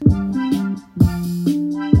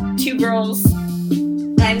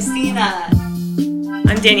I'm Stina.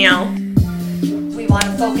 I'm Danielle. We want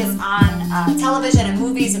to focus on television and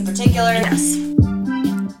movies in particular. Yes.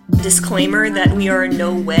 Disclaimer that we are in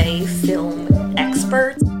no way film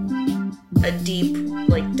experts. A deep,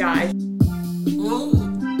 dive.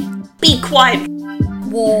 Be quiet!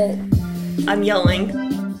 Whoa. I'm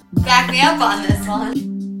yelling. Back me up on this one.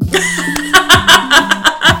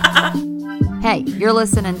 Hey, you're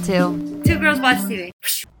listening to Two Girls Watch TV.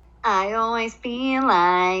 I always feel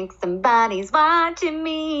like somebody's watching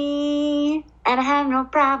me, and I have no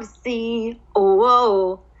privacy.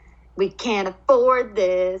 Oh, we can't afford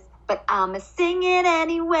this, but I'ma sing it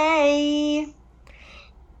anyway.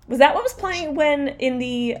 Was that what was playing when in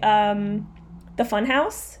the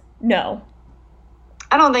Funhouse? No.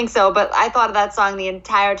 I don't think so, but I thought of that song the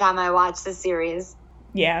entire time I watched the series.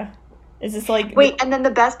 Yeah. Is this like... Wait, and then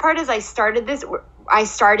the best part is I started this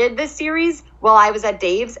series while I was at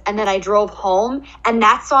Dave's, and then I drove home, and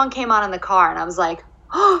that song came on in the car, and I was like,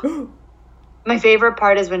 oh. My favorite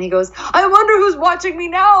part is when he goes, I wonder who's watching me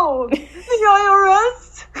now, the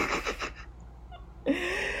IRS.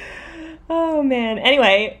 Oh, man.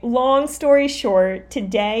 Anyway, long story short,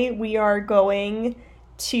 today we are going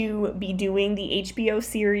to be doing the HBO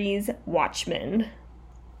series Watchmen.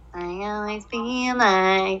 I always feel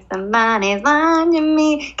like somebody's watching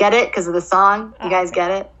me. Get it? Because of the song? You guys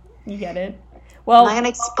get it? You get it? Well, I'm not going to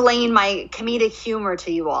explain my comedic humor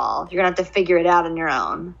to you all. You're going to have to figure it out on your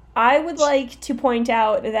own. I would like to point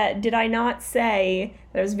out that did I not say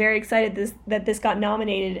that I was very excited that this got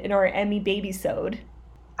nominated in our Emmy Babysode?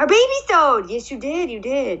 Our Babysode! Yes, you did. You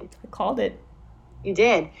did. I called it. You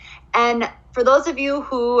did. And for those of you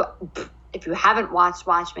who, if you haven't watched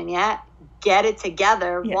Watchmen yet, get it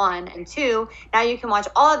together, yeah. 1, and 2. Now you can watch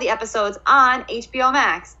all of the episodes on HBO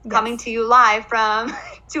Max, yes. Coming to you live from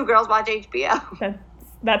Two Girls Watch HBO.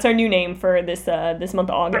 That's our new name for this month of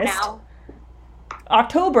August. For now.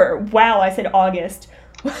 October. Wow, I said August.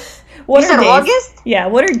 You said days? August? Yeah,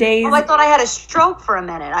 what are days? Oh, I thought I had a stroke for a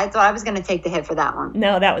minute. I thought I was going to take the hit for that one.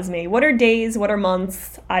 No, that was me. What are days? What are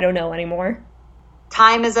months? I don't know anymore.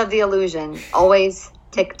 Time is of the illusion. Always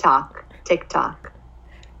tick-tock, tick-tock.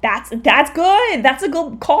 That's good. That's a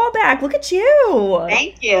good callback. Look at you.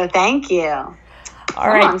 Thank you. All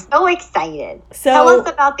right. I'm so excited. So, tell us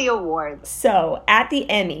about the awards. So, at the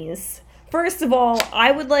Emmys, first of all, I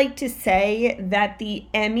would like to say that the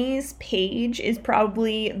Emmys page is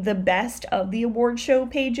probably the best of the award show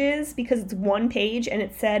pages because it's one page and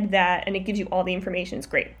it said that, and it gives you all the information. It's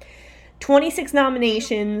great. 26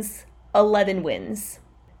 nominations, 11 wins.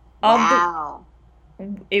 Wow.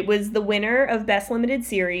 It was the winner of Best Limited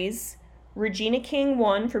Series. Regina King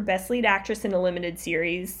won for Best Lead Actress in a Limited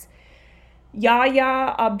Series.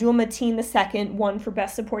 Yahya Abdul-Mateen II won for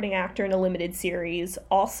Best Supporting Actor in a Limited Series.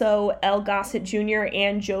 Also, El Gossett Jr.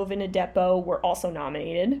 and Jovan Adepo were also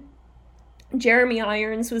nominated. Jeremy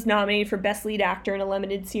Irons was nominated for Best Lead Actor in a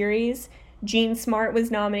Limited Series. Jean Smart was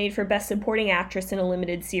nominated for Best Supporting Actress in a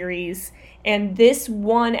Limited Series. And this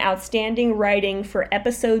won Outstanding Writing for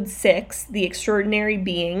Episode 6, The Extraordinary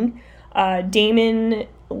Being. Damon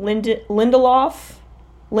Lindelof,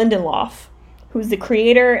 who's the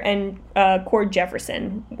creator, and Cord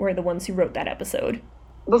Jefferson were the ones who wrote that episode.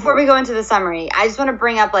 Before we go into the summary, I just want to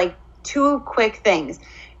bring up two quick things.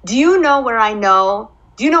 Do you know where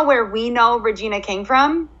we know Regina King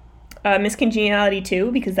from? Miss Congeniality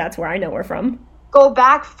 2, because that's where I know her from. Go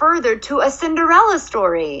back further to A Cinderella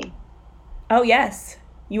Story. Oh, yes.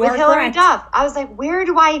 You are correct. With Hilary Duff. I was like,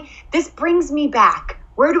 this brings me back.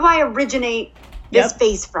 Where do I originate this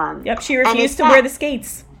face from? Yep, she refused to wear the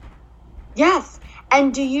skates. Yes.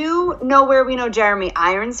 And do you know where we know Jeremy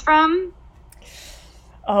Irons from?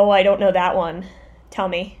 Oh, I don't know that one. Tell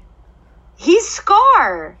me. He's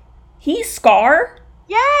Scar. He's Scar?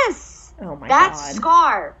 Yes. Oh, my God. That's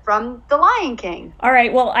Scar from The Lion King. All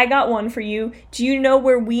right, well, I got one for you. Do you know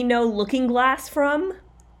where we know Looking Glass from?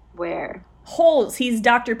 Where? Holes. He's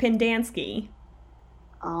Dr. Pendansky.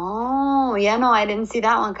 Oh, yeah, no, I didn't see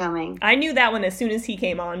that one coming. I knew that one as soon as he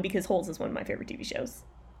came on because Holes is one of my favorite TV shows.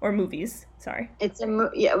 Or movies, sorry.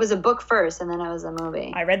 It was a book first, and then it was a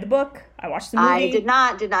movie. I read the book. I watched the movie. I did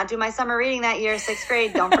not do my summer reading that year, 6th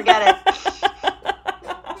grade. Don't forget it.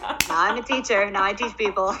 Now I'm a teacher. Now I teach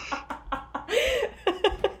people.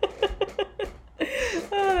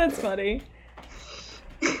 Oh, that's funny.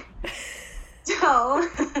 So,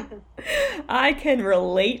 I can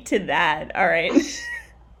relate to that. All right.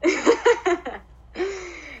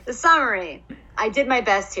 The summary. I did my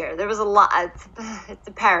best here. There was a lot. It's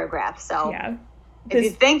a paragraph, so yeah. If you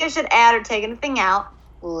think I should add or take anything out,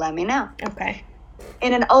 let me know. Okay.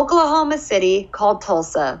 In an Oklahoma city called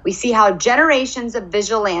Tulsa, we see how generations of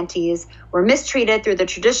vigilantes were mistreated through the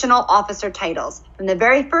traditional officer titles. From the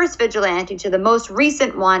very first vigilante to the most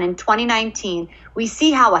recent one in 2019, we see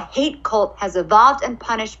how a hate cult has evolved and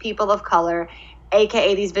punished people of color,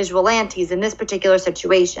 aka these vigilantes, in this particular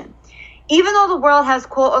situation. Even though the world has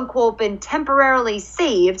quote-unquote been temporarily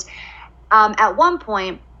saved, at one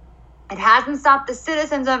point, it hasn't stopped the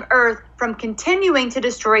citizens of Earth from continuing to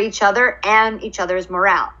destroy each other and each other's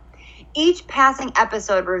morale. Each passing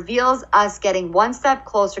episode reveals us getting one step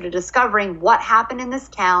closer to discovering what happened in this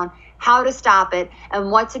town, how to stop it,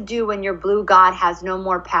 and what to do when your blue god has no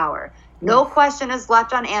more power. No question is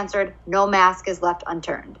left unanswered. No mask is left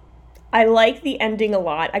unturned. I like the ending a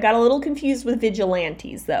lot. I got a little confused with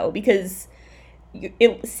vigilantes, though, because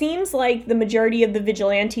it seems like the majority of the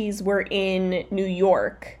vigilantes were in New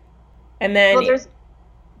York. And then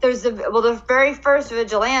the very first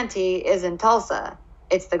vigilante is in Tulsa.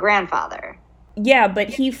 It's the grandfather. Yeah, but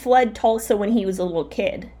he fled Tulsa when he was a little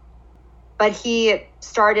kid. But he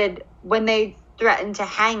started when they threatened to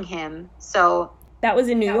hang him. So that was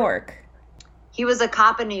in New York. He was a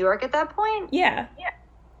cop in New York at that point? Yeah.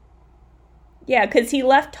 Yeah, because he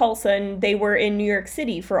left Tulsa and they were in New York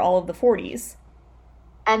City for all of the 40s.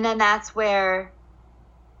 And then that's where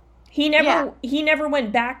he never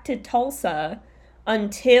went back to Tulsa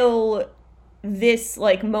until this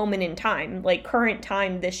moment in time, current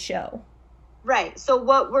time, this show. Right. So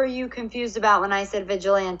what were you confused about when I said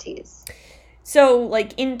vigilantes? So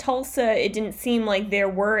in Tulsa, it didn't seem like there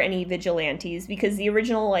were any vigilantes because the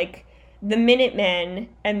original the Minutemen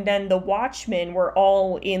and then the Watchmen were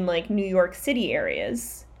all in New York City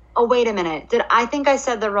areas. Oh, wait a minute. I think I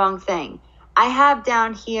said the wrong thing. I have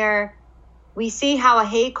down here, we see how a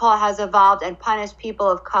hate cult has evolved and punished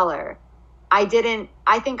people of color. I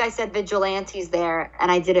think I said vigilantes there,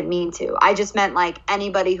 and I didn't mean to. I just meant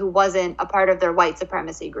anybody who wasn't a part of their white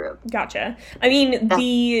supremacy group. Gotcha. I mean,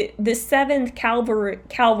 the 7th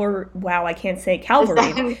Cavalry, wow, I can't say Cavalry. The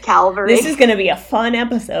 7th Cavalry. This is going to be a fun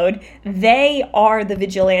episode. They are the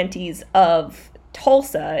vigilantes of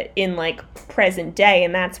Tulsa in present day,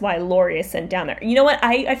 and that's why Laurie is sent down there. You know what?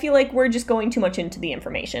 I feel like we're just going too much into the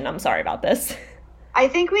information. I'm sorry about this. I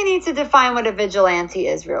think we need to define what a vigilante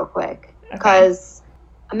is real quick. Because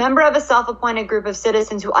a member of a self-appointed group of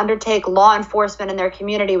citizens who undertake law enforcement in their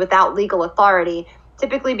community without legal authority,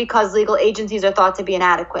 typically because legal agencies are thought to be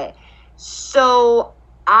inadequate. So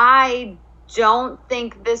I don't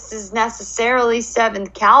think this is necessarily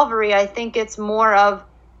 7th Cavalry. I think it's more of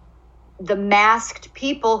the masked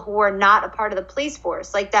people who are not a part of the police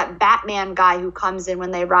force, like that Batman guy who comes in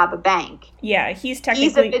when they rob a bank. Yeah, he's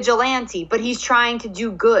a vigilante, but he's trying to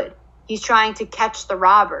do good. He's trying to catch the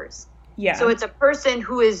robbers. Yeah. So it's a person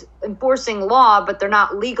who is enforcing law, but they're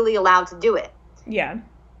not legally allowed to do it. Yeah.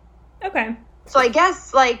 Okay. So I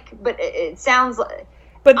guess, but it sounds like...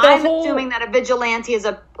 But I'm assuming that a vigilante is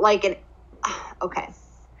okay.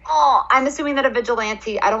 Oh, I'm assuming that a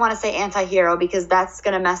vigilante... I don't want to say anti-hero because that's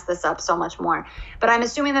going to mess this up so much more. But I'm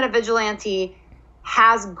assuming that a vigilante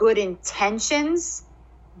has good intentions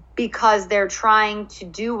because they're trying to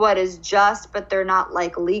do what is just, but they're not,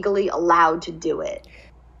 legally allowed to do it.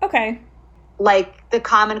 Okay. The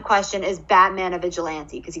common question, is Batman a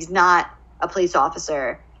vigilante? Because he's not a police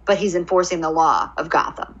officer, but he's enforcing the law of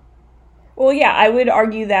Gotham. Well, yeah, I would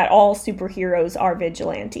argue that all superheroes are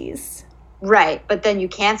vigilantes. Right, but then you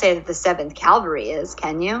can't say that the 7th Cavalry is,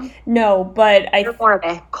 can you? No, but They're more of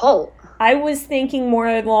a cult. I was thinking more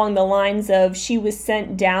along the lines of she was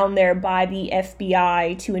sent down there by the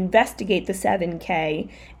FBI to investigate the 7K,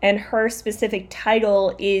 and her specific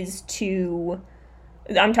title is to...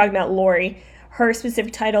 I'm talking about Laurie. Her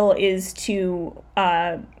specific title is to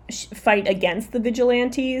fight against the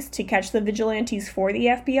vigilantes, to catch the vigilantes for the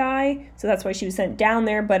FBI. So that's why she was sent down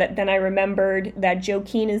there. But then I remembered that Joe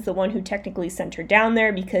Keane is the one who technically sent her down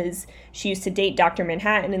there because she used to date Dr.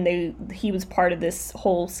 Manhattan and he was part of this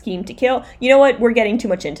whole scheme to kill. You know what? We're getting too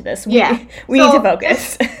much into this. We need to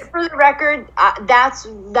focus. For the record, that's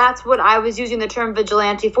what I was using the term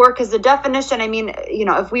vigilante for, because the definition, I mean,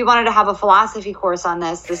 if we wanted to have a philosophy course on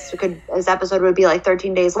this episode would be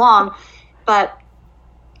 13 days long. But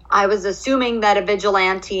I was assuming that a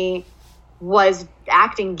vigilante was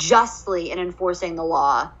acting justly in enforcing the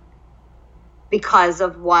law because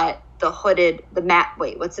of what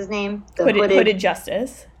what's his name? Hooded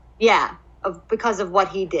Justice. Yeah, because of what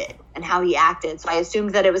he did and how he acted. So I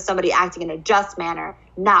assumed that it was somebody acting in a just manner,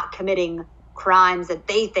 not committing crimes that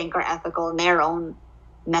they think are ethical in their own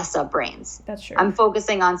messed up brains. That's true. I'm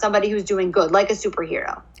focusing on somebody who's doing good, like a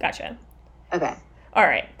superhero. Gotcha. Okay. All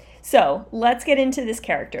right. So let's get into this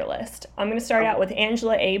character list. I'm going to start out with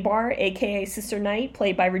Angela Abar, aka Sister Night,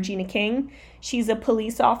 played by Regina King. She's a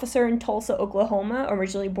police officer in Tulsa, Oklahoma,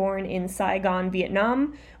 originally born in Saigon,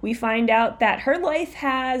 Vietnam. We find out that her life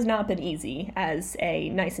has not been easy, as a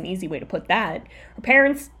nice and easy way to put that. Her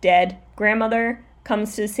parents, dead. Grandmother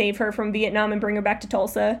comes to save her from Vietnam and bring her back to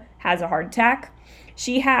Tulsa, has a heart attack.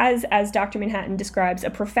 She has, as Dr. Manhattan describes,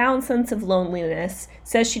 a profound sense of loneliness,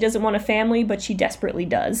 says she doesn't want a family, but she desperately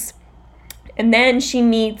does. And then she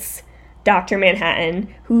meets Dr.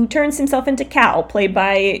 Manhattan, who turns himself into Cal, played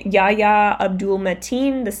by Yahya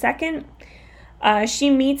Abdul-Mateen II. She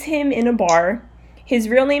meets him in a bar. His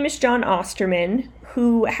real name is John Osterman,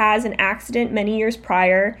 who has an accident many years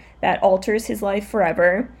prior that alters his life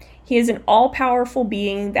forever. He is an all-powerful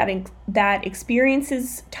being that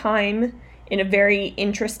experiences time in a very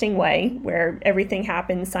interesting way, where everything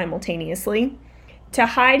happens simultaneously. To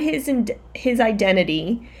hide his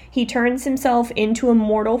identity, he turns himself into a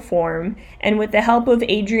mortal form, and with the help of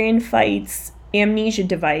Adrian Veidt's amnesia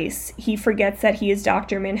device, he forgets that he is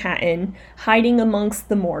Dr. Manhattan, hiding amongst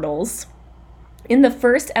the mortals. In the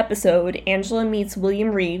first episode, Angela meets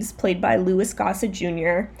William Reeves, played by Louis Gossett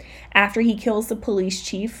Jr., after he kills the police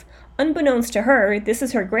chief. Unbeknownst to her, this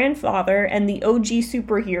is her grandfather and the OG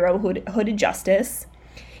superhero Hooded Justice.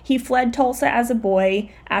 He fled Tulsa as a boy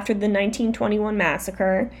after the 1921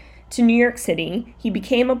 massacre to New York City. He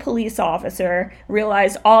became a police officer,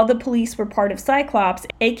 realized all the police were part of Cyclops,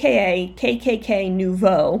 aka KKK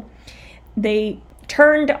Nouveau. They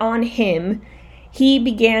turned on him. He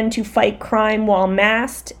began to fight crime while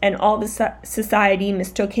masked, and all the society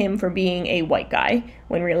mistook him for being a white guy,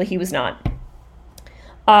 when really he was not.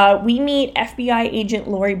 We meet FBI agent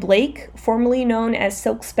Laurie Blake, formerly known as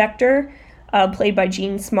Silk Spectre, played by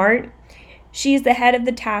Jean Smart. She is the head of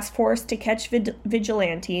the task force to catch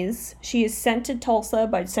vigilantes. She is sent to Tulsa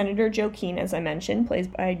by Senator Joe Keane, as I mentioned,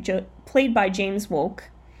 played by James Wolk,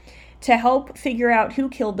 to help figure out who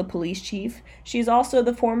killed the police chief. She is also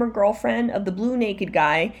the former girlfriend of the Blue Naked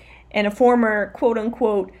Guy and a former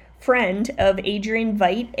quote-unquote friend of Adrian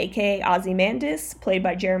Veidt, aka Ozymandias, played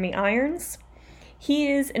by Jeremy Irons.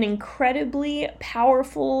 He is an incredibly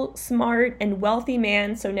powerful, smart, and wealthy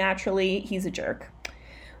man, so naturally, he's a jerk.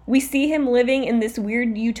 We see him living in this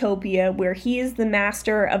weird utopia where he is the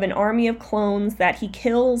master of an army of clones that he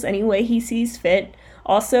kills any way he sees fit.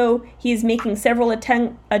 Also, he is making several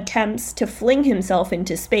attempts to fling himself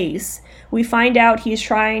into space. We find out he is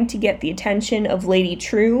trying to get the attention of Lady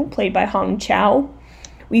True, played by Hong Chow.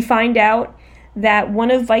 We find out that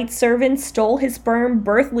one of Veidt's servants stole his sperm,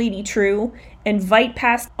 birthed Lady True, and Veidt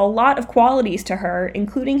passed a lot of qualities to her,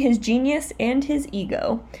 including his genius and his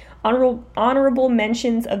ego. Honorable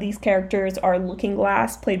mentions of these characters are Looking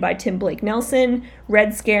Glass, played by Tim Blake Nelson,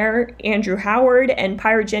 Red Scare, Andrew Howard, and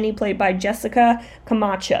Pirate Jenny, played by Jessica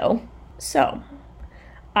Camacho. So,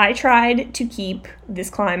 I tried to keep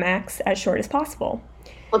this climax as short as possible.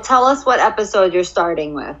 Well, tell us what episode you're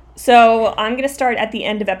starting with. So, I'm going to start at the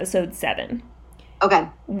end of episode 7. Okay.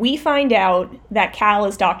 We find out that Cal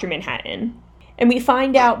is Dr. Manhattan. And we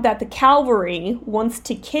find out that the Cavalry wants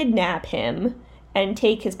to kidnap him and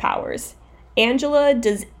take his powers. Angela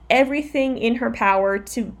does everything in her power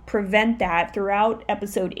to prevent that throughout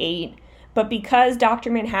episode 8. But because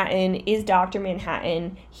Dr. Manhattan is Dr.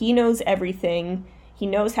 Manhattan, he knows everything. He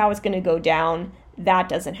knows how it's going to go down. That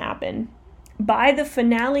doesn't happen. By the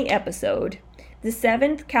finale episode, the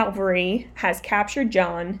 7th Cavalry has captured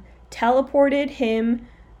John, teleported him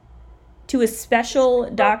to a special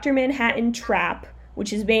Dr. Manhattan trap,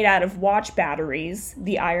 which is made out of watch batteries,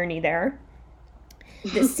 the irony there.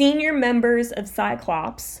 The senior members of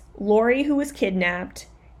Cyclops, Laurie, who was kidnapped,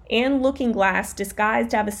 and Looking Glass,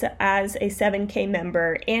 disguised as a 7K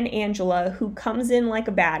member, and Angela, who comes in like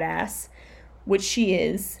a badass, which she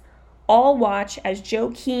is, all watch as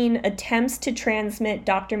Joe Keane attempts to transmit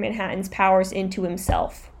Dr. Manhattan's powers into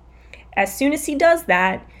himself. As soon as he does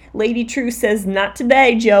that, Lady True says, "Not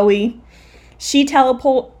today, Joey." She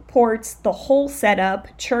teleports the whole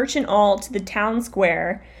setup, church and all, to the town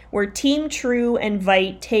square, where Team True and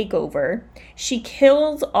Veidt take over. She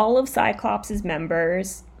kills all of Cyclops'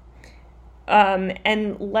 members,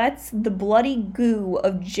 and lets the bloody goo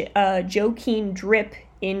of Joe Keane drip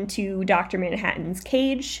into Dr. Manhattan's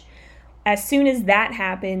cage. As soon as that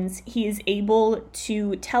happens, he is able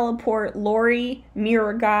to teleport Laurie,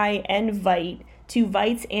 Mirror Guy, and Veidt to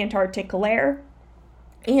Veidt's Antarctic lair.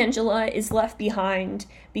 Angela is left behind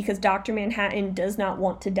because Dr. Manhattan does not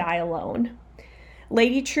want to die alone.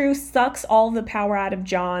 Lady True sucks all the power out of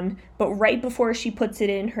John, but right before she puts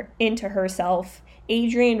it into herself,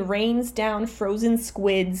 Adrian rains down frozen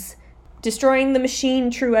squids Destroying the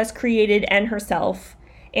machine True has created and herself,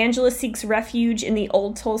 Angela seeks refuge in the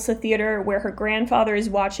old Tulsa Theater where her grandfather is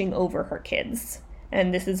watching over her kids.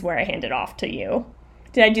 And this is where I hand it off to you.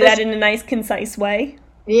 Did I do that in a nice, concise way?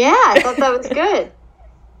 Yeah, I thought that was good.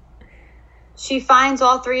 She finds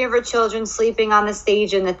all 3 of her children sleeping on the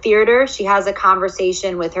stage in the theater. She has a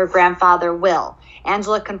conversation with her grandfather, Will.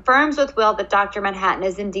 Angela confirms with Will that Dr. Manhattan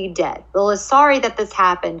is indeed dead. Will is sorry that this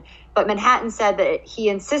happened, but Manhattan said that he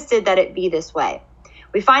insisted that it be this way.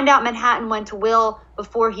 We find out Manhattan went to Will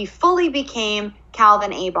before he fully became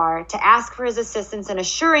Calvin Abar to ask for his assistance in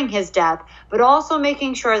assuring his death, but also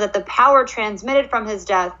making sure that the power transmitted from his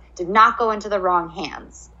death did not go into the wrong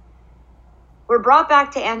hands. We're brought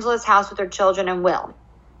back to Angela's house with her children and Will.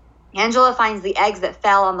 Angela finds the eggs that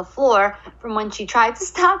fell on the floor from when she tried to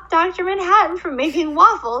stop Dr. Manhattan from making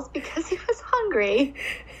waffles because he was hungry.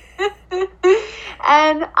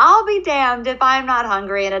 And I'll be damned if I'm not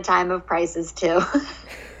hungry in a time of crisis, too.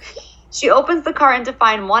 She opens the carton to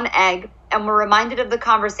find 1 egg, and we're reminded of the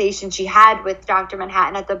conversation she had with Dr.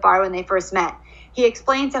 Manhattan at the bar when they first met. He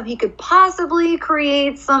explains how he could possibly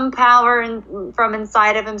create some power from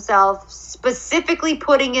inside of himself, specifically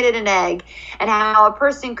putting it in an egg, and how a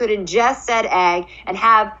person could ingest said egg and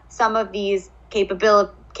have some of these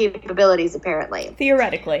capabilities, apparently.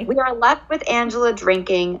 Theoretically. We are left with Angela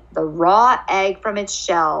drinking the raw egg from its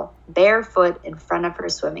shell, barefoot in front of her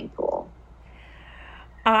swimming pool.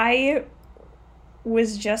 I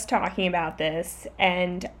was just talking about this,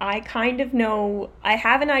 and I kind of know, I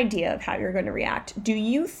have an idea of how you're going to react. Do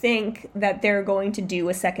you think that they're going to do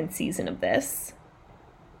a second season of this?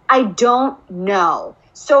 I don't know.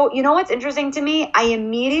 So, you know what's interesting to me? I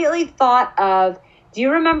immediately thought of, do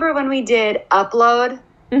you remember when we did Upload?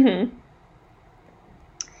 Mm-hmm.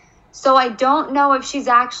 So I don't know if she's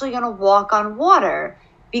actually going to walk on water,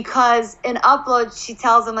 because in Upload, she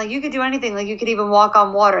tells him, like, you could do anything. Like, you could even walk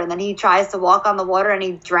on water. And then he tries to walk on the water and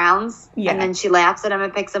he drowns. Yeah. And then she laughs at him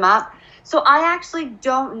and picks him up. So I actually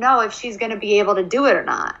don't know if she's going to be able to do it or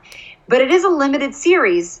not. But it is a limited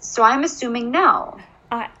series, so I'm assuming no.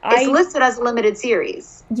 It's listed as a limited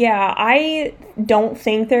series. Yeah, I don't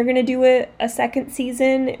think they're going to do a second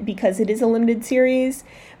season because it is a limited series.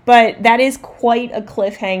 But that is quite a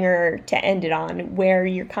cliffhanger to end it on, where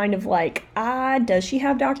you're kind of like, does she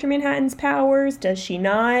have Dr. Manhattan's powers? Does she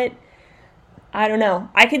not? I don't know.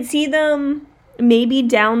 I could see them maybe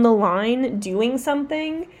down the line doing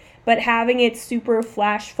something, but having it super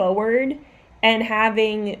flash forward and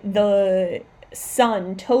having the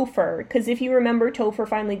son, Topher, because if you remember, Topher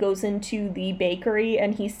finally goes into the bakery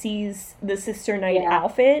and he sees the Sister Knight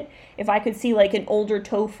outfit. If I could see like an older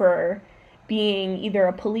Topher being either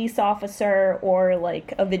a police officer or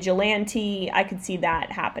like a vigilante, I could see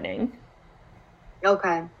that happening.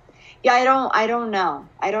 Okay. Yeah, I don't know.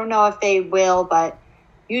 I don't know if they will, but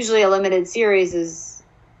usually a limited series is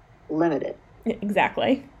limited.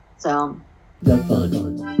 Exactly. So the fun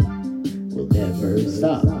will never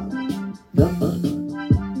stop. The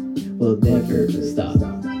fun will never stop.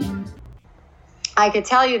 I could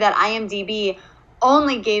tell you that IMDb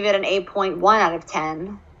only gave it an 8.1 out of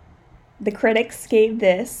 10. The critics gave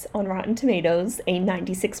this on Rotten Tomatoes a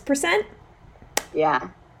 96%. Yeah.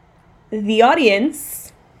 The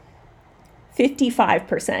audience,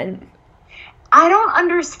 55%. I don't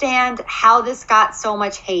understand how this got so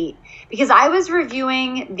much hate, because I was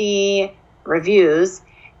reviewing the reviews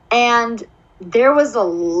and there was a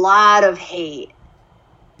lot of hate.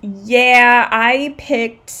 Yeah, I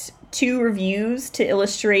picked 2 reviews to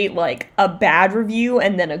illustrate like a bad review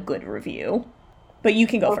and then a good review. But you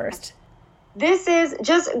can go first. This is,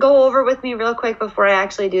 just go over with me real quick before I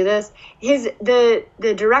actually do this. The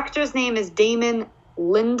director's name is Damon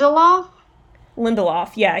Lindelof.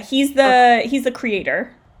 Lindelof, yeah. He's the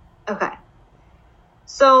creator. Okay.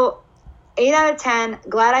 So, 8 out of 10.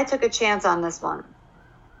 Glad I took a chance on this one.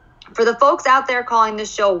 For the folks out there calling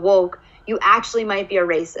this show woke, you actually might be a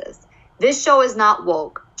racist. This show is not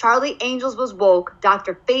woke. Charlie Angels was woke.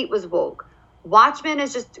 Dr. Fate was woke. Watchmen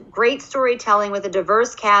is just great storytelling with a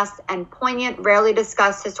diverse cast and poignant, rarely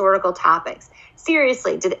discussed historical topics.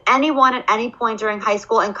 Seriously, did anyone at any point during high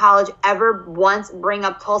school and college ever once bring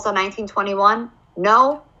up Tulsa 1921?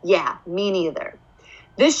 No? Yeah, me neither.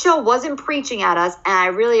 This show wasn't preaching at us, and I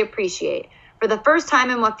really appreciate. For the first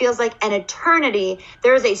time in what feels like an eternity,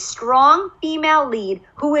 there is a strong female lead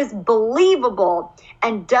who is believable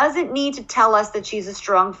and doesn't need to tell us that she's a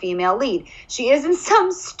strong female lead. She isn't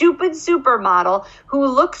some stupid supermodel who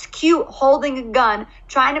looks cute holding a gun,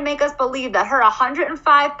 trying to make us believe that her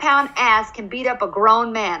 105-pound ass can beat up a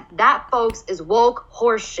grown man. That, folks, is woke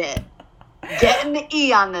horseshit. Getting the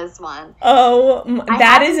E on this one. Oh,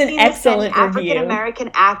 that is an excellent review. African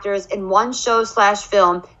American actors in one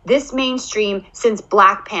show/film this mainstream since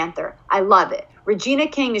Black Panther. I love it. Regina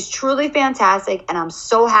King is truly fantastic, and I'm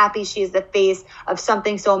so happy she is the face of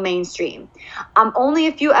something so mainstream. I'm only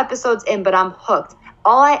a few episodes in, but I'm hooked.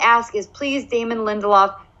 All I ask is, please, Damon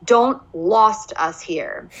Lindelof, don't lost us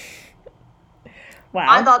here. Wow.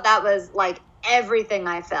 I thought that was like everything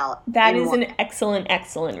I felt. That is an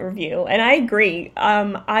excellent review. And I agree.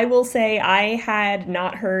 I will say I had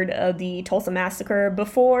not heard of the Tulsa Massacre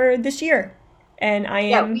before this year. And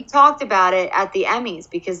we talked about it at the Emmys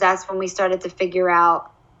because that's when we started to figure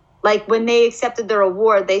out, like, when they accepted their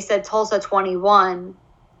award, they said Tulsa 21.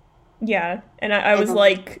 Yeah, and I was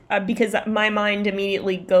like, because my mind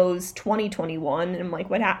immediately goes 2021, and I'm like,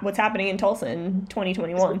 what's happening in Tulsa in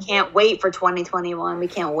 2021? We can't wait for 2021. We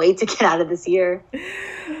can't wait to get out of this year.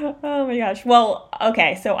 Oh my gosh. Well,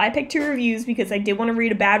 okay, so I picked 2 reviews because I did want to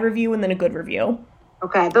read a bad review and then a good review.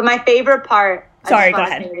 Okay, but my favorite part... Sorry, go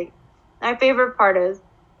ahead. My favorite part is,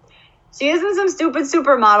 she isn't some stupid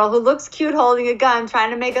supermodel who looks cute holding a gun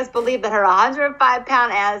trying to make us believe that her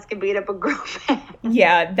 105-pound ass can beat up a group.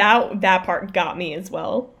 Yeah, that part got me as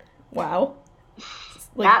well. Wow.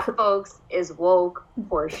 Like, that, folks, is woke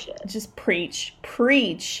horseshit. Just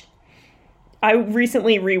preach. I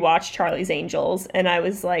recently rewatched Charlie's Angels, and I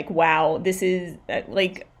was like, wow, this is,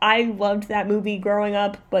 like, I loved that movie growing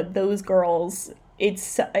up, but those girls... It's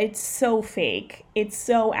so fake. It's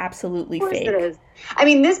so absolutely fake. Of course it is. I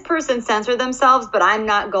mean, this person censored themselves, but I'm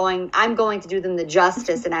going to do them the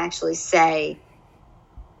justice and actually say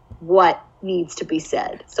what needs to be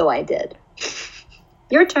said. So I did.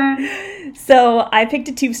 Your turn. So I picked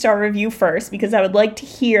a 2-star review first because I would like to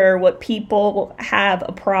hear what people have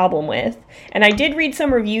a problem with. And I did read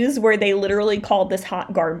some reviews where they literally called this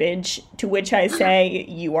hot garbage, to which I say,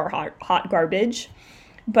 you are hot garbage.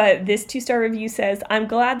 But this 2-star review says, I'm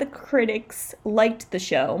glad the critics liked the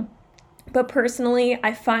show, but personally,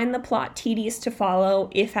 I find the plot tedious to follow,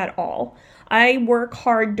 if at all. I work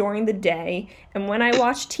hard during the day, and when I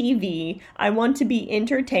watch TV, I want to be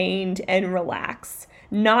entertained and relax,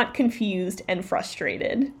 not confused and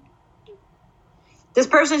frustrated. This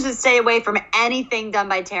person should stay away from anything done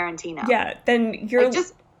by Tarantino. Yeah, then you're... Like,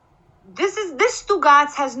 this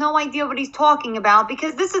Stugatz has no idea what he's talking about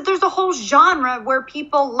because there's a whole genre where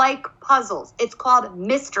people like puzzles. It's called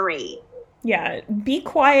mystery. Yeah, be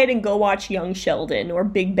quiet and go watch Young Sheldon or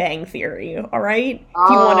Big Bang Theory, all right? If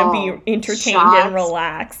you want to be entertained and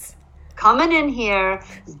relax. Coming in here,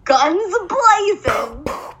 guns blazing.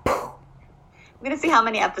 I'm going to see how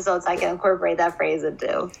many episodes I can incorporate that phrase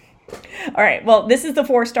into. All right, well, this is the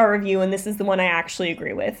 4-star review, and this is the one I actually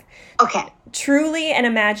agree with. Okay. Truly an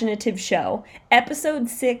imaginative show. Episode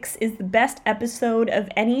 6 is the best episode of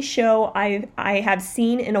any show I have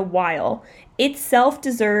seen in a while. Itself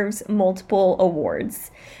deserves multiple awards.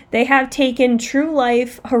 They have taken true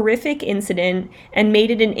life horrific incident and made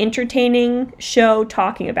it an entertaining show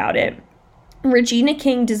talking about it. Regina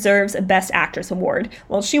King deserves a Best Actress award.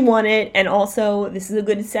 Well, she won it, and also this is a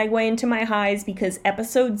good segue into my highs because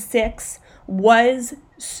episode 6 was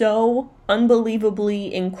so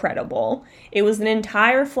unbelievably incredible. It was an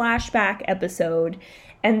entire flashback episode,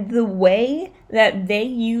 and the way that they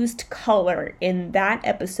used color in that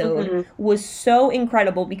episode was so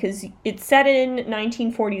incredible because it's set in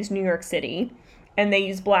 1940s New York City, and they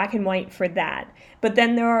use black and white for that. But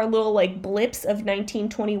then there are little, like, blips of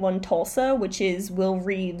 1921 Tulsa, which is Will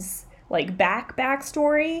Reeves' like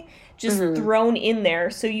backstory just thrown in there,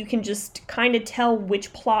 so you can just kind of tell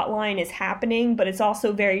which plot line is happening. But it's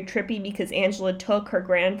also very trippy because Angela took her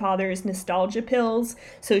grandfather's nostalgia pills,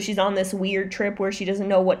 so she's on this weird trip where she doesn't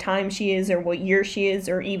know what time she is or what year she is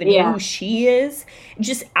or even who she is.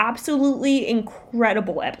 Just absolutely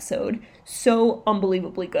incredible episode. So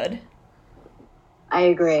unbelievably good. I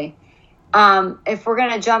agree. If we're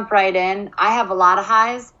gonna jump right in, I have a lot of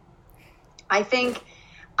highs. I think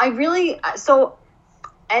I really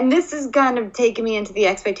and this is kind of taking me into the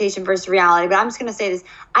expectation versus reality, but I'm just going to say this.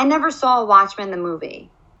 I never saw Watchmen, the movie,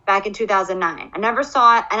 back in 2009. I never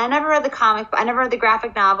saw it, and I never read the comic. I never read the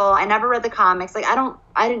graphic novel. I never read the comics. Like,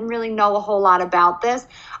 I didn't really know a whole lot about this,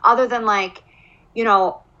 other than, like, you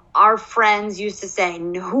know, our friends used to say,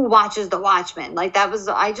 who watches The Watchmen? Like, that was,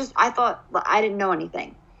 I thought, I didn't know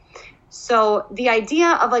anything. So the idea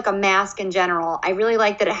of, like, a mask in general, I really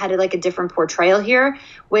like that it had, like, a different portrayal here,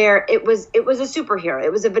 where it was a superhero,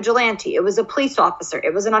 it was a vigilante, it was a police officer,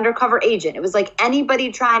 it was an undercover agent, it was like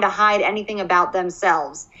anybody trying to hide anything about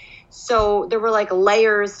themselves. So there were, like,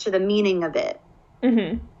 layers to the meaning of it.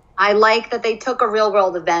 I like that they took a real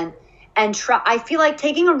world event and I feel like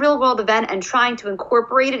taking a real world event and trying to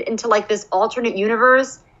incorporate it into like this alternate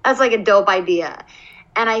universe, that's like a dope idea.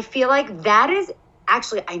 And I feel like that is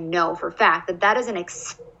actually, I know for a fact that that is an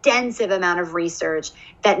extensive amount of research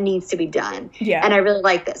that needs to be done. Yeah. And I really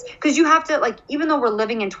like this because you have to, like, even though we're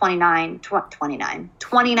living in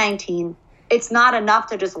 2019, it's not enough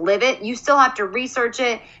to just live it. You still have to research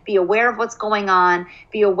it, be aware of what's going on,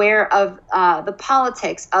 be aware of the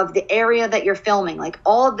politics of the area that you're filming. Like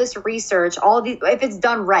all of this research, if it's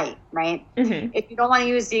done right? Mm-hmm. If you don't want to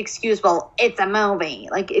use the excuse, well, it's a movie.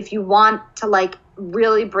 Like if you want to like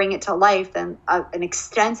really bring it to life, then an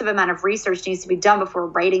extensive amount of research needs to be done before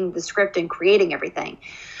writing the script and creating everything.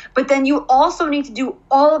 But then you also need to do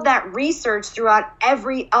all of that research throughout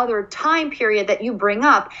every other time period that you bring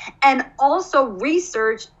up, and also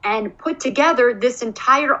research and put together this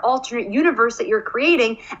entire alternate universe that you're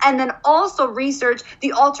creating, and then also research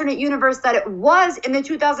the alternate universe that it was in the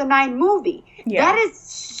 2009 movie. Yeah. That is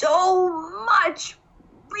so much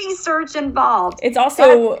research involved. It's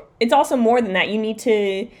also more than that. You need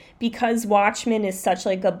to, because Watchmen is such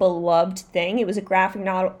like a beloved thing. It was a graphic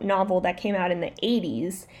novel that came out in the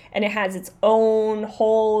 80s, and it has its own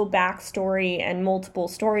whole backstory and multiple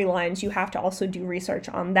storylines. You have to also do research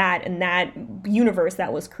on that and that universe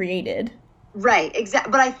that was created. Right,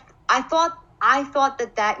 exactly. But I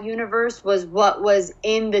thought that universe was what was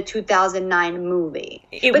in the 2009 movie.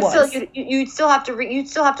 But still, you'd still have to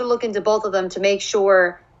look into both of them to make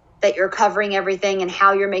sure that you're covering everything and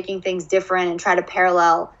how you're making things different, and try to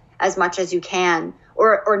parallel as much as you can,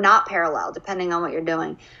 or not parallel, depending on what you're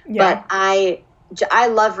doing. Yeah. But I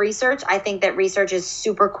love research. I think that research is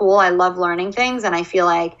super cool. I love learning things, and I feel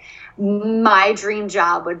like my dream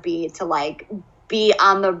job would be to like be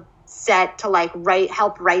on the set to like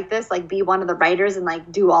help write this, like be one of the writers and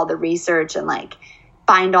like do all the research and like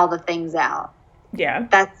find all the things out. Yeah.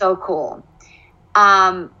 That's so cool.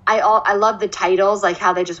 I love the titles, like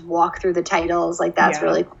how they just walk through the titles. Like that's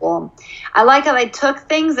really cool. I like how they took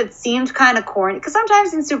things that seemed kind of corny, because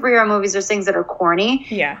sometimes in superhero movies there's things that are corny.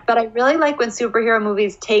 Yeah. But I really like when superhero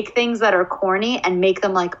movies take things that are corny and make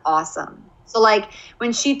them like awesome. So like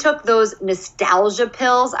when she took those nostalgia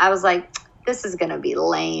pills, I was like, this is going to be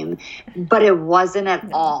lame, but it wasn't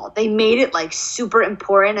at all. They made it like super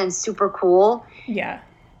important and super cool. Yeah.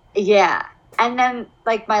 Yeah. And then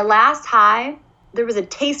like my last high, there was a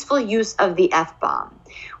tasteful use of the F-bomb,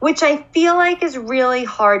 which I feel like is really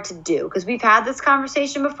hard to do, because we've had this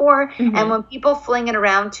conversation before. Mm-hmm. And when people fling it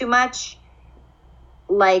around too much,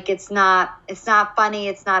 like it's not funny.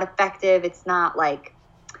 It's not effective. It's not like,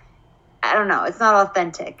 I don't know. It's not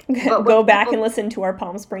authentic. But go back and listen to our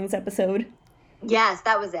Palm Springs episode. Yes,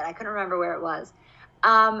 that was it. I couldn't remember where it was.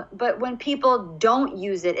 But when people don't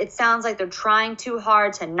use it, it sounds like they're trying too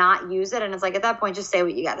hard to not use it. And it's like, at that point, just say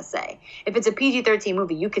what you got to say. If it's a PG-13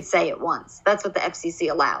 movie, you could say it once. That's what the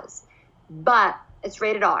FCC allows. But it's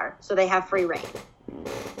rated R, so they have free reign.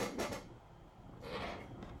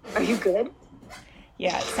 Are you good?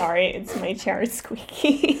 Yeah, sorry. It's my chair is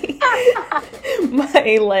squeaky.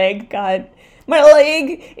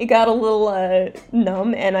 It got a little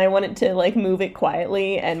numb, and I wanted to like move it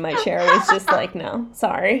quietly, and my chair was just like, no,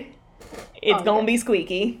 sorry, it's gonna be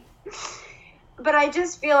squeaky. But I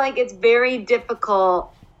just feel like it's very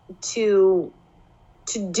difficult to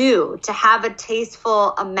have a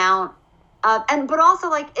tasteful amount of, but also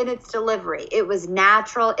like in its delivery, it was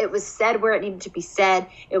natural. It was said where it needed to be said.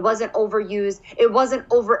 It wasn't overused. It wasn't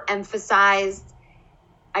overemphasized.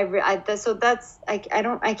 I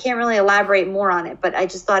can't really elaborate more on it, but I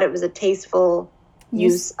just thought it was a tasteful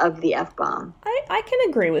use of the F-bomb. I can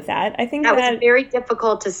agree with that. I think that was very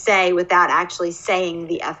difficult to say without actually saying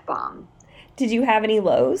the F-bomb. Did you have any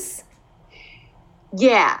lows?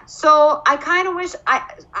 Yeah. So I kind of wish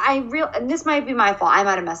and this might be my fault. I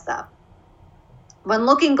might have messed up. When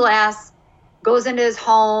Looking Glass goes into his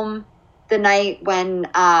home the night when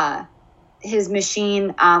his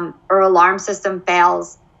machine or alarm system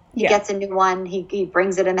fails, he gets a new one. He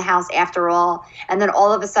brings it in the house after all. And then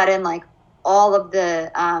all of a sudden, like all of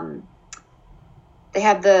the, they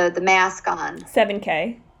have the mask on.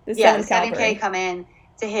 7K. The 7K come in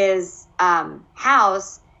to his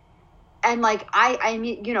house. And like,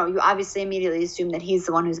 you obviously immediately assume that he's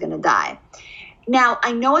the one who's going to die. Now,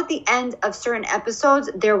 I know at the end of certain episodes,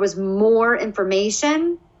 there was more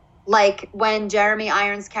information. Like when Jeremy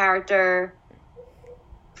Irons' character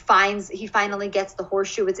he finally gets the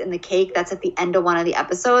horseshoe, it's in the cake. That's at the end of one of the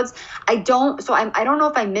episodes. I don't know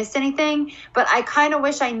if I missed anything, but I kind of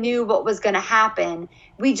wish I knew what was going to happen.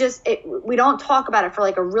 We don't talk about it for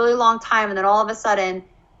like a really long time. And then all of a sudden,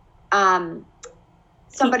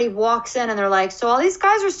 somebody walks in and they're like, so all these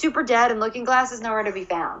guys are super dead and Looking Glass is nowhere to be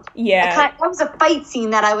found. Yeah. That was a fight scene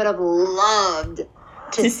that I would have loved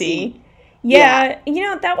to see. Yeah,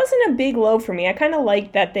 that wasn't a big low for me. I kind of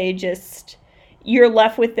like that you're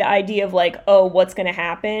left with the idea of like, oh, what's going to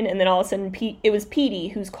happen? And then all of a sudden, it was Petey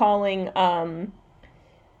who's calling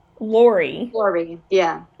Lori,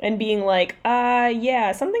 yeah. And being like,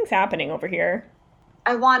 yeah, something's happening over here.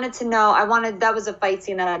 I wanted to know. That was a fight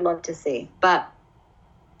scene that I'd love to see. But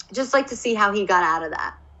just like to see how he got out of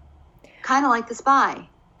that. Kind of like The Spy.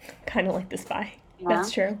 Yeah.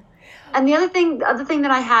 That's true. And the other thing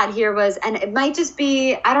that I had here was, and it might just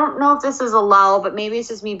be, I don't know if this is a lull, but maybe it's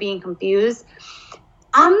just me being confused.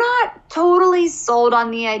 I'm not totally sold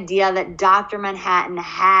on the idea that Dr. Manhattan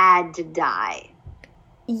had to die.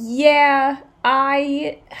 Yeah,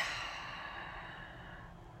 I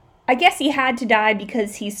guess he had to die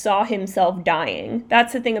because he saw himself dying.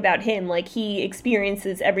 That's the thing about him. Like, he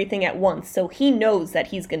experiences everything at once, so he knows that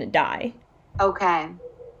he's going to die. Okay.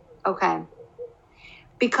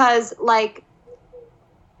 Because, like,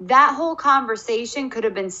 that whole conversation could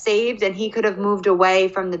have been saved and he could have moved away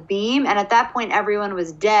from the beam. And at that point, everyone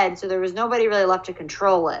was dead, so there was nobody really left to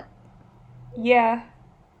control it. Yeah.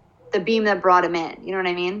 The beam that brought him in. You know what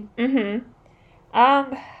I mean? Mm-hmm.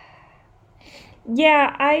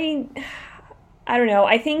 Yeah, I don't know.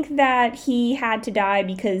 I think that he had to die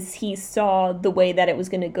because he saw the way that it was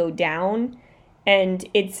going to go down. And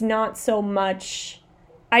it's not so much...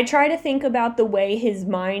 I try to think about the way his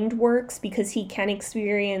mind works because he can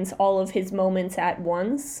experience all of his moments at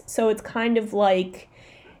once. So it's kind of like,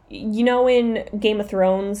 in Game of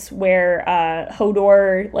Thrones where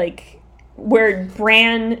Hodor, like, where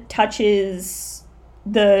Bran touches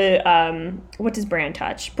the, what does Bran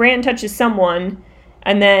touch? Bran touches someone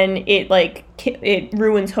and then it, like, it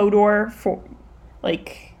ruins Hodor for,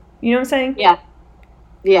 like, you know what I'm saying?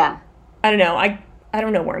 Yeah. I don't know. I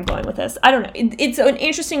don't know where I'm going with this. I don't know. It's an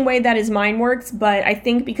interesting way that his mind works, but I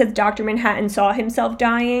think because Dr. Manhattan saw himself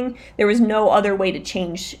dying, there was no other way to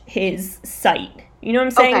change his sight. You know what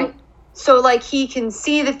I'm saying? Okay. So, like, he can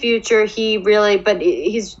see the future, but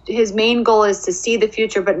his main goal is to see the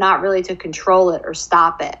future, but not really to control it or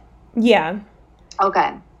stop it. Yeah.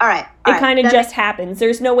 Okay. All right. It kind of just happens.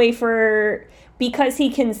 There's no way because he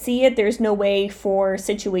can see it, there's no way for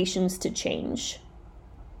situations to change.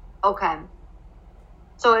 Okay.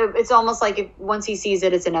 So it's almost like once he sees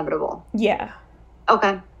it, it's inevitable. Yeah.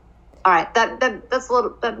 Okay. All right. That's a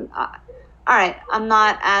little. All right. I'm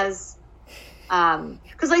not as,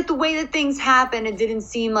 because like the way that things happen, it didn't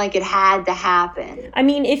seem like it had to happen. I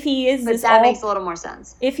mean, if he is but that makes a little more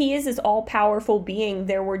sense. If he is this all-powerful being,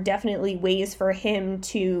 there were definitely ways for him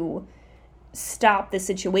to stop the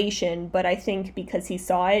situation. But I think because he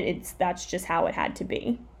saw it, that's just how it had to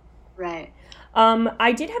be. Right.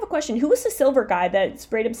 I did have a question. Who was the silver guy that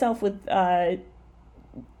sprayed himself with,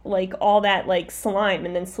 like, all that, like, slime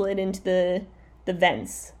and then slid into the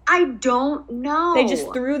vents? I don't know. They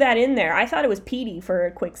just threw that in there. I thought it was Petey for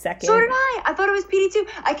a quick second. So did I. I thought it was Petey, too.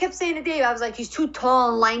 I kept saying to Dave, I was like, he's too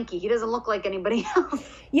tall and lanky. He doesn't look like anybody else.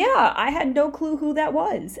 Yeah, I had no clue who that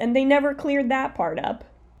was, and they never cleared that part up.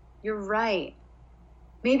 You're right.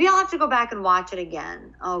 Maybe I'll have to go back and watch it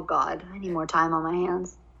again. Oh, God. I need more time on my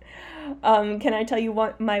hands. Can I tell you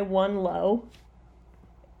what my one low?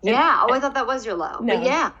 Yeah. I thought that was your low. No, but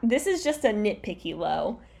yeah. This is just a nitpicky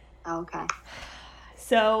low. Okay.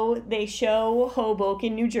 So they show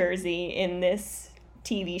Hoboken, New Jersey in this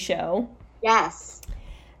TV show. Yes.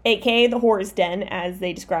 AKA the Whore's Den, as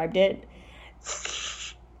they described it.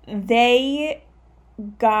 They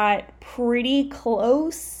got pretty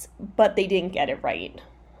close, but they didn't get it right.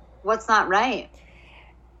 What's not right?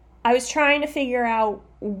 I was trying to figure out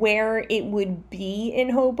where it would be in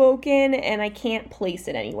Hoboken, and I can't place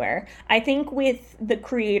it anywhere. I think with the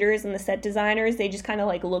creators and the set designers, they just kind of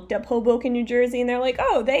like looked up Hoboken, New Jersey, and they're like,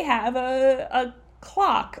 oh, they have a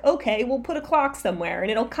clock. Okay, we'll put a clock somewhere,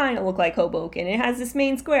 and it'll kind of look like Hoboken. It has this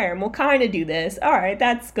main square, and we'll kind of do this. All right,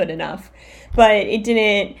 that's good enough. But it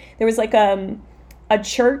didn't. There was like a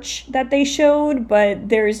church that they showed, but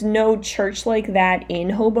there's no church like that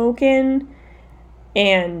in Hoboken.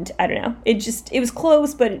 And I don't know. It was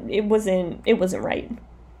close, but it wasn't right.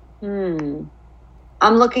 I'm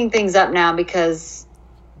looking things up now because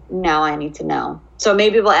now I need to know. So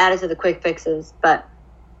maybe we'll add it to the quick fixes, but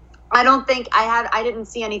I don't think I didn't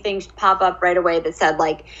see anything pop up right away that said,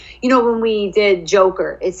 like, when we did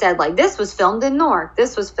Joker, it said like this was filmed in Newark,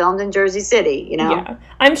 this was filmed in Jersey City, Yeah.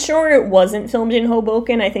 I'm sure it wasn't filmed in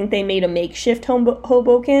Hoboken. I think they made a makeshift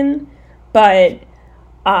Hoboken, but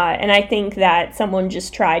And I think that someone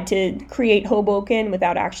just tried to create Hoboken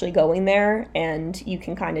without actually going there, and you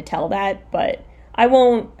can kind of tell that, but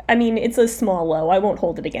it's a small low. I won't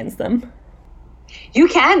hold it against them. You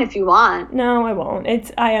can if you want. No, I won't.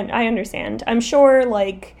 I understand. I'm sure,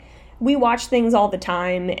 like, we watch things all the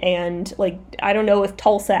time, and, like, I don't know if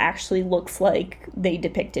Tulsa actually looks like they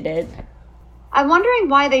depicted it. I'm wondering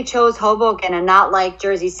why they chose Hoboken and not, like,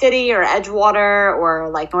 Jersey City or Edgewater or,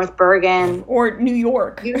 like, North Bergen. Or New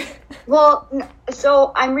York. Well,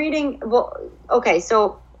 so I'm reading, okay,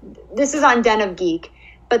 so this is on Den of Geek,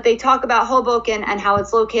 but they talk about Hoboken and how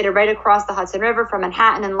it's located right across the Hudson River from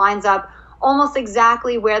Manhattan and lines up almost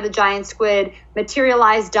exactly where the giant squid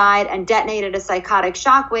materialized, died, and detonated a psychotic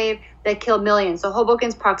shockwave that killed millions. So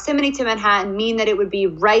Hoboken's proximity to Manhattan mean that it would be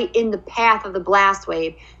right in the path of the blast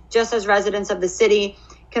wave, just as residents of the city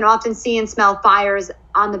can often see and smell fires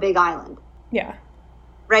on the Big Island. Yeah.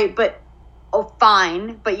 Right, but,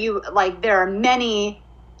 fine, but there are many,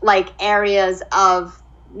 like, areas of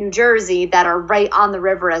New Jersey that are right on the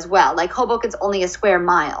river as well. Like, Hoboken's only a square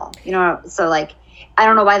mile, so, like, I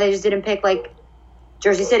don't know why they just didn't pick, like,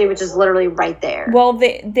 Jersey City, which is literally right there. Well,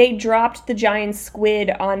 they dropped the giant squid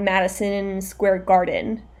on Madison Square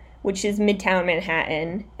Garden, which is Midtown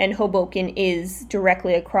Manhattan, and Hoboken is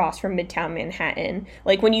directly across from Midtown Manhattan.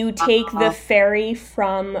 Like, when you take the ferry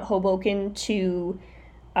from Hoboken to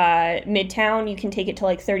Midtown, you can take it to,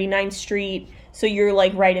 like, 39th Street, so you're,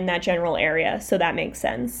 like, right in that general area, so that makes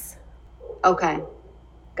sense. Okay,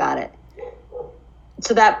 got it.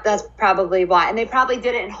 So that's probably why. And they probably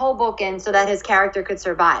did it in Hoboken so that his character could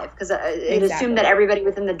survive, because it assumed that everybody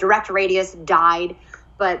within the direct radius died,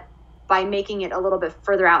 but by making it a little bit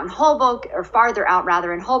further out in Hoboken, or farther out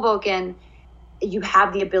rather in Hoboken, you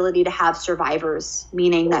have the ability to have survivors,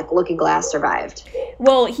 meaning that Looking Glass survived.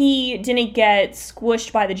 Well, he didn't get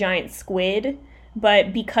squished by the giant squid,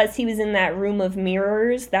 but because he was in that room of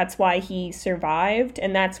mirrors, that's why he survived,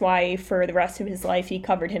 and that's why for the rest of his life he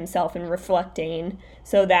covered himself in reflecting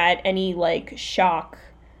so that any, like, shock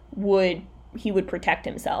he would protect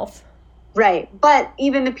himself. Right, but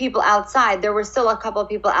even the people outside, there were still a couple of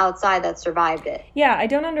people outside that survived it. Yeah, I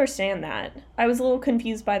don't understand that. I was a little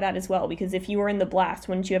confused by that as well, because if you were in the blast,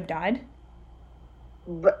 wouldn't you have died?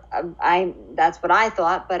 But, that's what I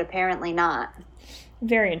thought, but apparently not.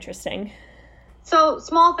 Very interesting. So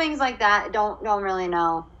small things like that, don't really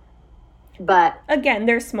know. But again,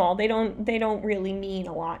 they're small. They don't really mean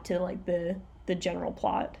a lot to, like, the general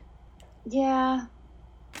plot. Yeah.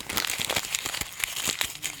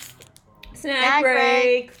 Snack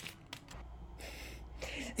break.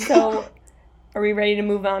 So, are we ready to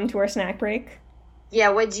move on to our snack break? Yeah,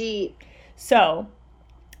 what'd you eat? So,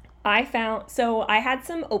 I had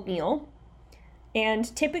some oatmeal,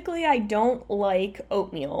 and typically I don't like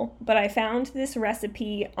oatmeal, but I found this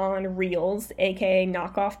recipe on Reels, aka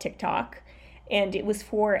knockoff TikTok, and it was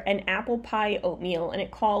for an apple pie oatmeal, and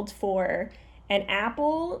it called for an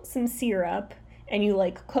apple, some syrup, and you,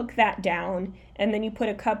 like, cook that down, and then you put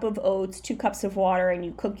a cup of oats, 2 cups of water, and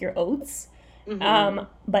you cook your oats. Mm-hmm.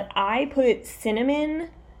 But I put cinnamon,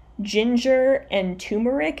 ginger, and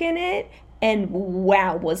turmeric in it, and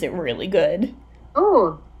wow, was it really good.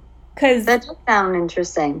 Ooh. Because that does sound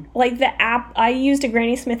interesting. Like, I used a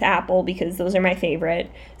Granny Smith apple because those are my favorite.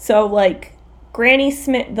 So, like,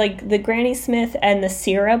 the Granny Smith and the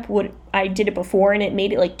syrup, I did it before, and it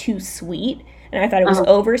made it, like, too sweet. And I thought it was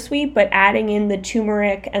over sweet, but adding in the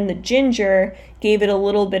turmeric and the ginger gave it a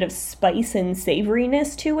little bit of spice and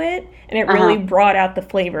savoriness to it. And it really brought out the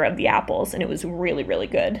flavor of the apples, and it was really, really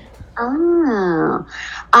good. Oh.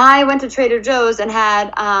 I went to Trader Joe's and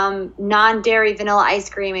had non-dairy vanilla ice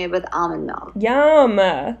cream made with almond milk. Yum.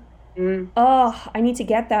 Oh, I need to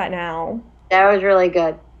get that now. That was really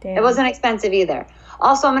good. Damn. It wasn't expensive either.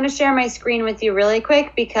 Also, I'm going to share my screen with you really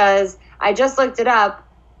quick because I just looked it up,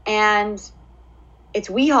 and it's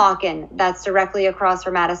Weehawken that's directly across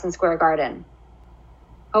from Madison Square Garden.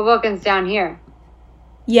 Hoboken's down here.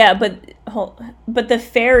 Yeah, but the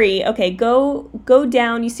ferry, okay, go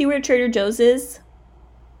down. You see where Trader Joe's is?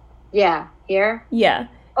 Yeah, here? Yeah.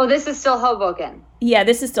 Oh, this is still Hoboken. Yeah,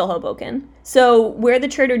 this is still Hoboken. So where the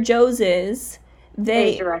Trader Joe's is,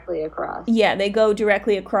 they directly across. Yeah, they go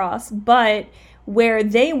directly across. But where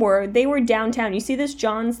they were downtown. You see this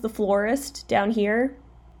John's the Florist down here?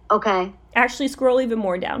 Okay. Actually, scroll even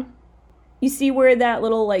more down. You see where that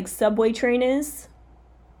little, like, subway train is?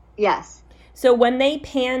 Yes. So when they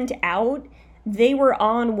panned out, they were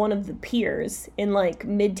on one of the piers in, like,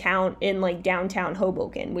 Midtown, in, like, downtown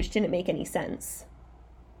Hoboken, which didn't make any sense.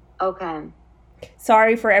 Okay.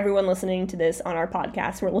 Sorry for everyone listening to this on our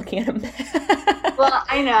podcast. We're looking at a map. Well,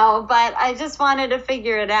 I know, but I just wanted to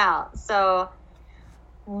figure it out. So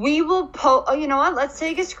we will oh, you know what? Let's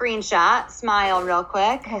take a screenshot. Smile real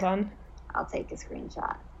quick. Hold on. I'll take a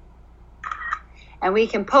screenshot. And we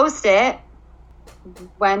can post it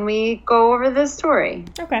when we go over this story.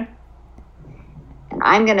 Okay. And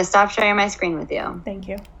I'm going to stop sharing my screen with you. Thank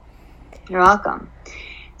you. You're welcome.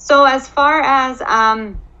 So as far as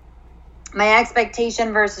my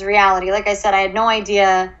expectation versus reality, like I said, I had no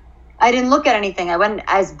idea. I didn't look at anything. I went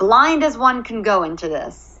as blind as one can go into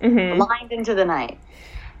this. Blind into the night.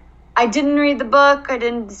 I didn't read the book. I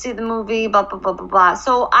didn't see the movie, blah, blah, blah, blah, blah.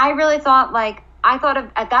 So I really thought,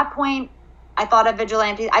 at that point, I thought of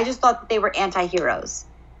vigilantes. I just thought that they were anti-heroes.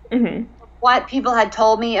 What people had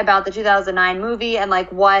told me about the 2009 movie and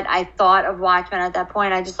what I thought of Watchmen at that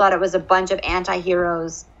point, I just thought it was a bunch of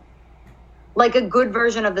anti-heroes. Like a good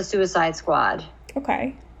version of the Suicide Squad.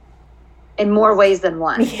 Okay. In more ways than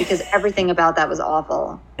one, because everything about that was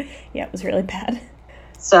awful. Yeah, it was really bad.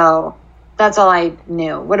 So that's all I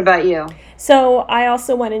knew. What about you? So I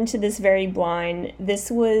also went into this very blind. This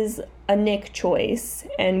was a Nick choice,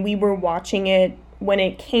 and we were watching it when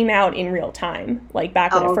it came out in real time,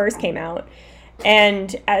 back when it first came out.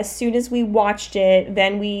 And as soon as we watched it,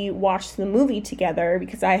 then we watched the movie together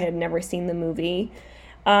because I had never seen the movie.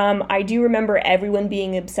 I do remember everyone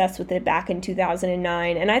being obsessed with it back in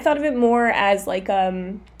 2009, and I thought of it more as it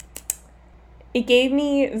gave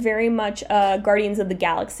me very much Guardians of the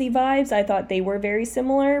Galaxy vibes. I thought they were very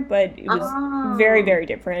similar, but it was very, very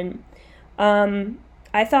different.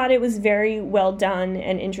 I thought it was very well done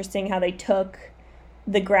and interesting how they took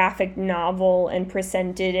the graphic novel and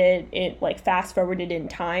presented it fast forwarded in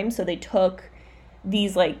time. So they took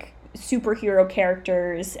these superhero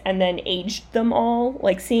characters and then aged them all,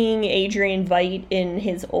 seeing Adrian Veidt in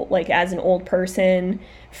his as an old person,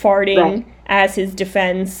 farting as his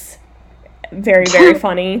defense. Very, very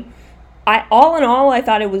funny. All in all, I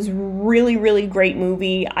thought it was really, really great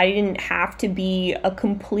movie. I didn't have to be a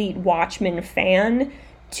complete Watchmen fan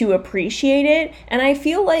to appreciate it, and I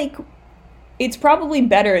feel like it's probably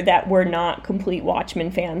better that we're not complete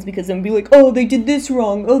Watchmen fans, because then be like, oh, they did this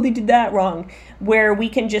wrong, oh, they did that wrong, where we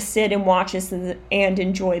can just sit and watch this and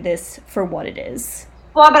enjoy this for what it is.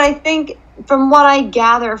 Well, but I think from what I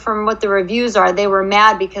gather from what the reviews are, they were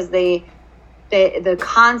mad because the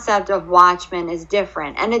concept of Watchmen is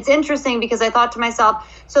different. And it's interesting because I thought to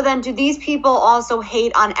myself, so then do these people also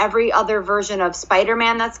hate on every other version of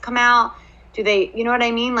Spider-Man that's come out? Do they, you know what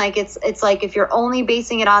I mean? It's like if you're only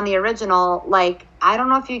basing it on the original, I don't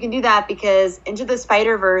know if you can do that, because Into the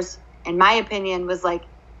Spider-Verse, in my opinion, was the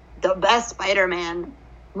best Spider-Man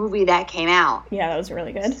movie that came out. Yeah, that was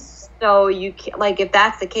really good. So if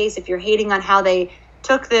that's the case, if you're hating on how they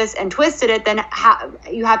took this and twisted it, then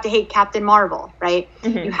you have to hate Captain Marvel, right?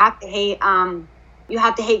 You have to hate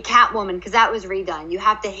Catwoman because that was redone. You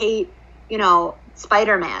have to hate,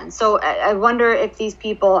 Spider-Man. So I wonder if these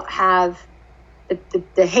people have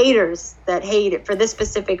the haters that hate it for this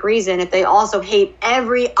specific reason, if they also hate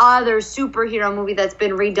every other superhero movie that's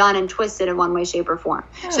been redone and twisted in one way, shape, or form.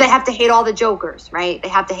 So they have to hate all the Jokers, right? They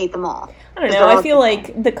have to hate them all. I don't know. I feel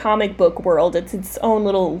like the comic book world, it's its own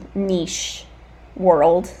little niche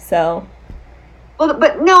world, so. Well,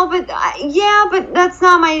 but that's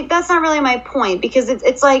not really my point, because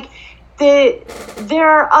it's there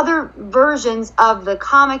are other versions of the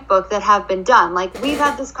comic book that have been done. We've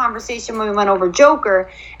had this conversation when we went over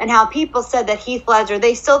Joker and how people said that Heath Ledger,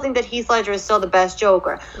 they still think that Heath Ledger is still the best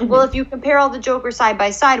Joker. Well, if you compare all the Jokers side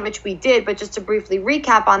by side, which we did, but just to briefly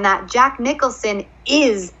recap on that, Jack Nicholson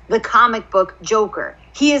is the comic book Joker.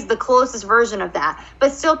 He is the closest version of that.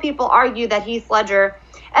 But still people argue that Heath Ledger,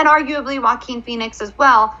 and arguably Joaquin Phoenix as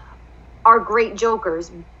well, are great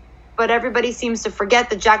Jokers. But everybody seems to forget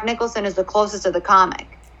that Jack Nicholson is the closest to the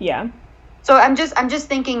comic. Yeah. So I'm just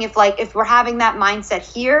thinking if we're having that mindset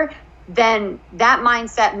here, then that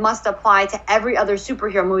mindset must apply to every other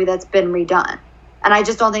superhero movie that's been redone. And I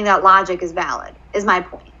just don't think that logic is valid, is my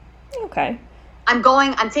point. Okay.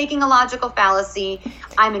 I'm taking a logical fallacy,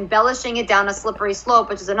 I'm embellishing it down a slippery slope,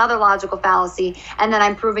 which is another logical fallacy, and then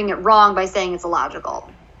I'm proving it wrong by saying it's illogical,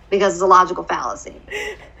 because it's a logical fallacy.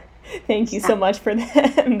 Thank you so much for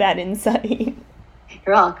that insight.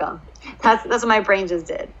 You're welcome. That's what my brain just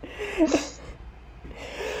did.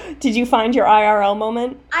 Did you find your IRL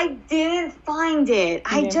moment? I didn't find it.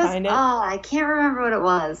 I can't remember what it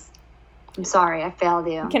was. I'm sorry, I failed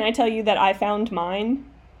you. Can I tell you that I found mine?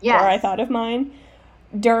 Yes. Or I thought of mine?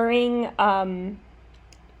 During,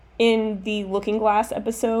 in the Looking Glass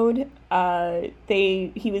episode,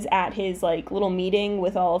 he was at his, little meeting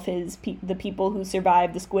with all of the people who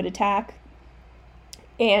survived the squid attack.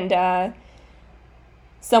 And,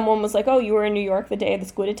 someone was like, oh, you were in New York the day of the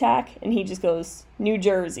squid attack? And he just goes, New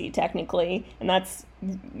Jersey, technically. And that's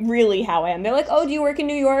really how I am. They're like, oh, do you work in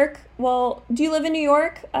New York? Well, do you live in New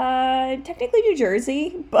York? Technically New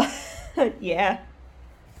Jersey, but yeah.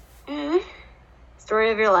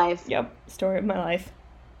 Story of your life. Yep, story of my life.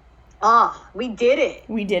 Oh, we did it.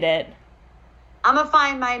 We did it. I'm going to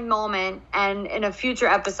find my moment, and in a future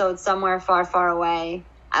episode somewhere far, far away,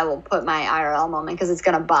 I will put my IRL moment because it's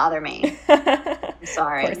going to bother me. I'm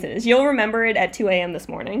sorry. Of course it is. You'll remember it at 2 a.m. this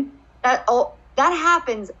morning. That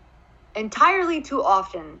happens entirely too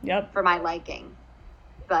often for my liking.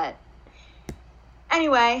 But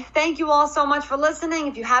anyway, thank you all so much for listening.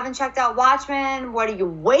 If you haven't checked out Watchmen, what are you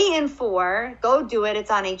waiting for? Go do it. It's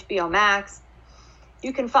on HBO Max.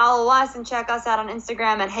 You can follow us and check us out on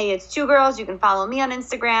Instagram at Hey It's Two Girls. You can follow me on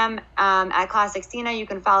Instagram at Classics Tina. You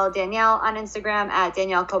can follow Danielle on Instagram at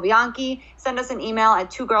Danielle Kobianki. Send us an email at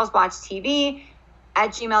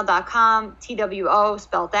twogirlswatchtv@gmail.com, TWO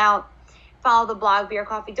spelled out. Follow the blog Beer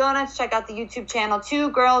Coffee Donuts. Check out the YouTube channel Two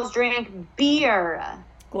Girls Drink Beer.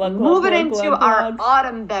 Glug, glug, Moving glug, into glug, our glug.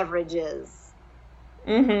 autumn beverages.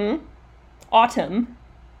 Autumn.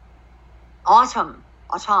 Autumn.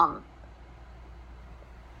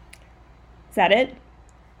 Is that it?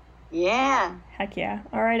 Yeah. Heck yeah.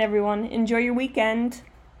 All right, everyone. Enjoy your weekend.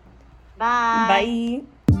 Bye. Bye.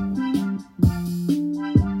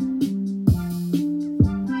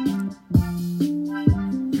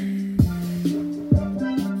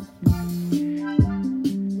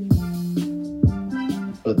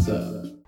 What's up?